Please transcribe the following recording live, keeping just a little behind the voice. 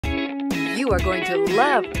You are going to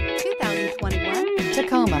love 2021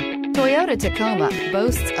 Tacoma. Toyota Tacoma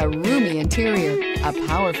boasts a roomy interior, a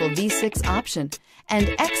powerful V6 option,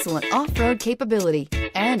 and excellent off-road capability,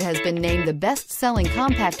 and has been named the best-selling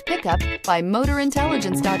compact pickup by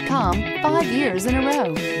MotorIntelligence.com 5 years in a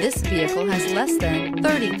row. This vehicle has less than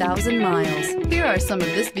 30,000 miles. Here are some of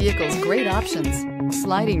this vehicle's great options: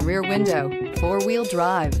 sliding rear window, 4-wheel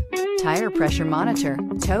drive, tire pressure monitor,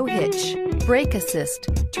 tow hitch, brake assist,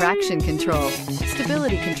 traction control,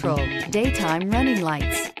 stability control, daytime running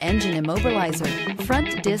lights, engine immobilizer,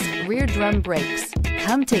 front disc rear drum brakes.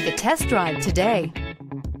 Come take a test drive today.